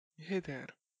Hey there.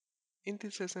 In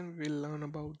this session, we'll learn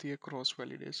about the cross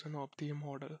validation of the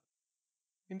model.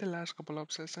 In the last couple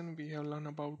of sessions, we have learned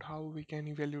about how we can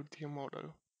evaluate the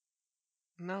model.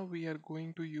 Now we are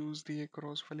going to use the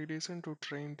cross validation to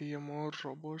train the more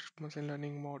robust machine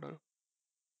learning model.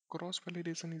 Cross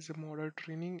validation is a model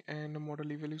training and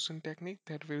model evaluation technique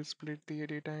that will split the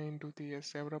data into the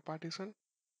several partitions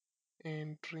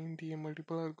and train the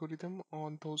multiple algorithm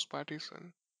on those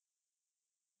partitions.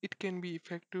 It can be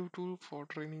effective tool for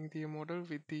training the model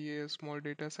with the small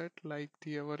data set like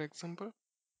the our example.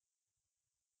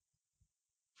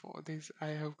 For this I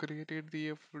have created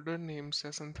the folder named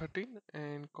session 13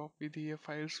 and copy the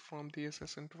files from the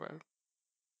session 12.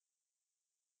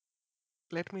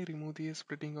 Let me remove the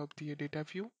splitting of the data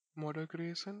view, model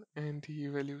creation and the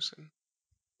evaluation.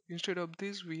 Instead of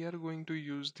this we are going to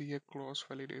use the cross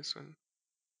validation.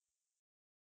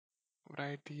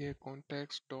 Write the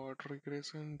context dot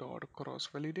regression dot cross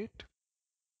validate.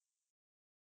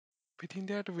 Within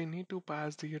that we need to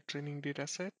pass the training data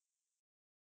set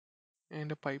and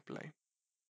a pipeline.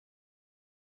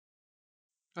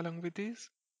 Along with this,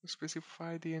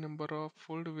 specify the number of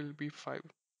fold will be 5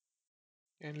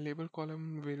 and label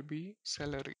column will be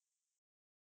salary.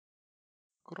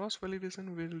 Cross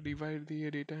validation will divide the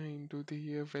data into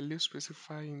the value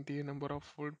specifying the number of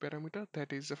fold parameter,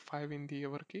 that is 5 in the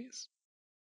our case.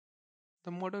 The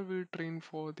model will train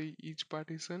for the each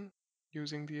partition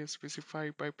using the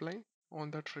specified pipeline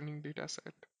on the training data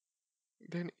set.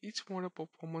 Then each model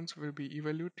performance will be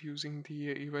evaluated using the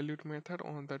evaluate method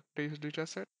on the test data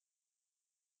set.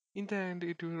 In the end,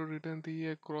 it will return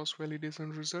the cross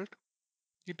validation result.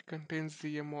 It contains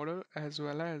the model as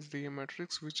well as the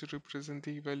matrix which represent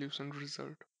the evaluation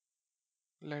result.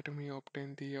 Let me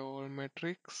obtain the all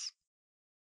matrix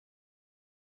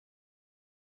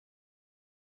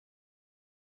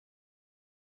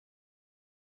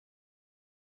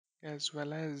as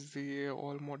well as the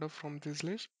all model from this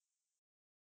list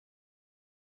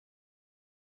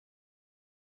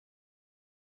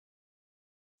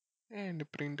and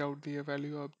print out the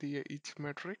value of the each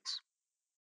matrix.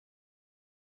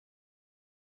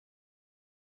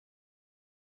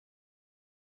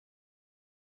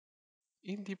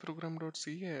 In the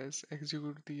program.cs,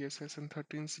 execute the session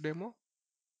 13's demo.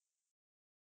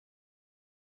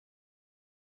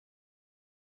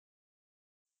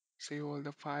 Save all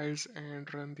the files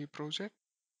and run the project.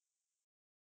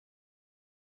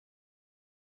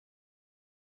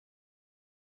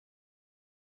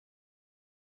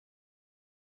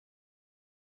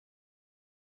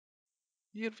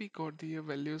 Here we got the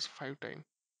values 5 times.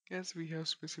 As we have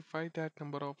specified that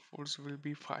number of folds will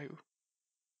be 5.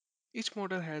 Each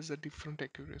model has a different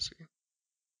accuracy.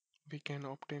 We can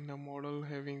obtain a model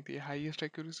having the highest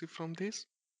accuracy from this.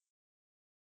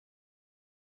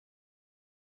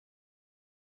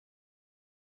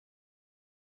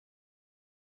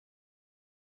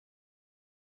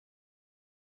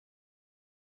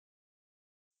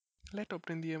 Let's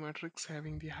obtain the matrix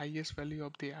having the highest value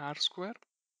of the R square.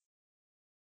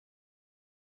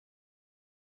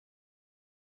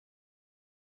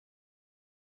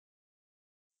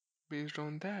 Based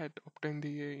on that, obtain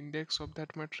the index of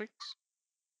that matrix.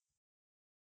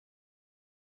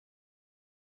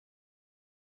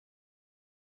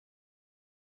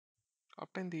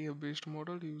 Obtain the best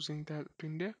model using that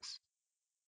index.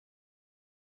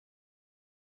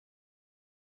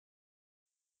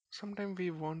 Sometimes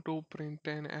we want to print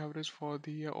an average for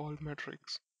the all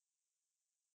matrix.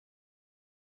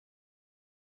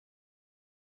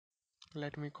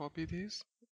 Let me copy this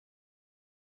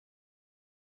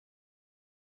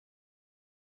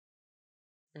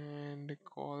and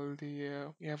call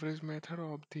the average method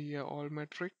of the all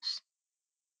matrix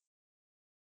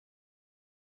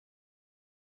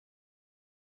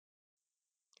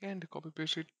and copy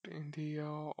paste it in the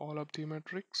all of the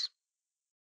matrix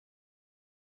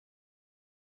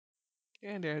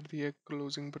and add the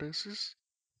closing braces.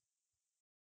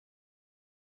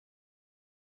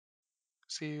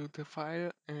 Save the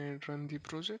file and run the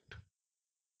project.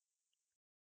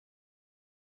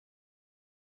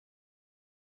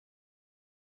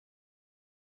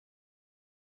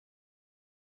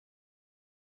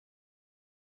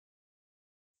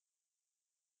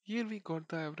 Here we got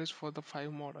the average for the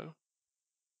 5 model.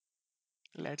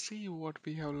 Let's see what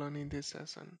we have learned in this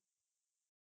session.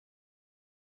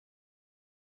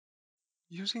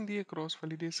 Using the cross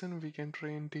validation, we can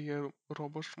train the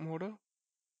robust model.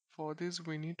 For this,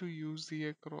 we need to use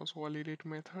the cross validate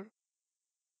method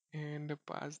and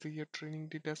pass the training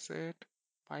data set,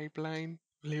 pipeline,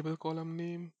 label column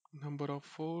name, number of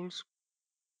folds,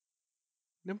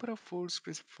 Number of 4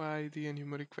 specify the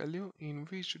numeric value in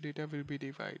which data will be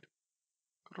divided.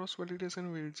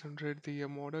 Cross-validation will generate the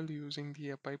model using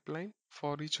the pipeline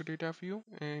for each data view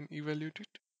and evaluate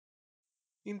it.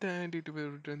 In the end, it will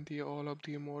return all of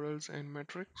the models and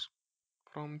metrics.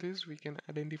 From this, we can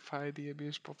identify the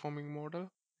best performing model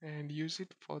and use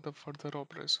it for the further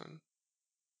operation.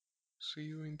 See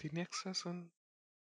you in the next session.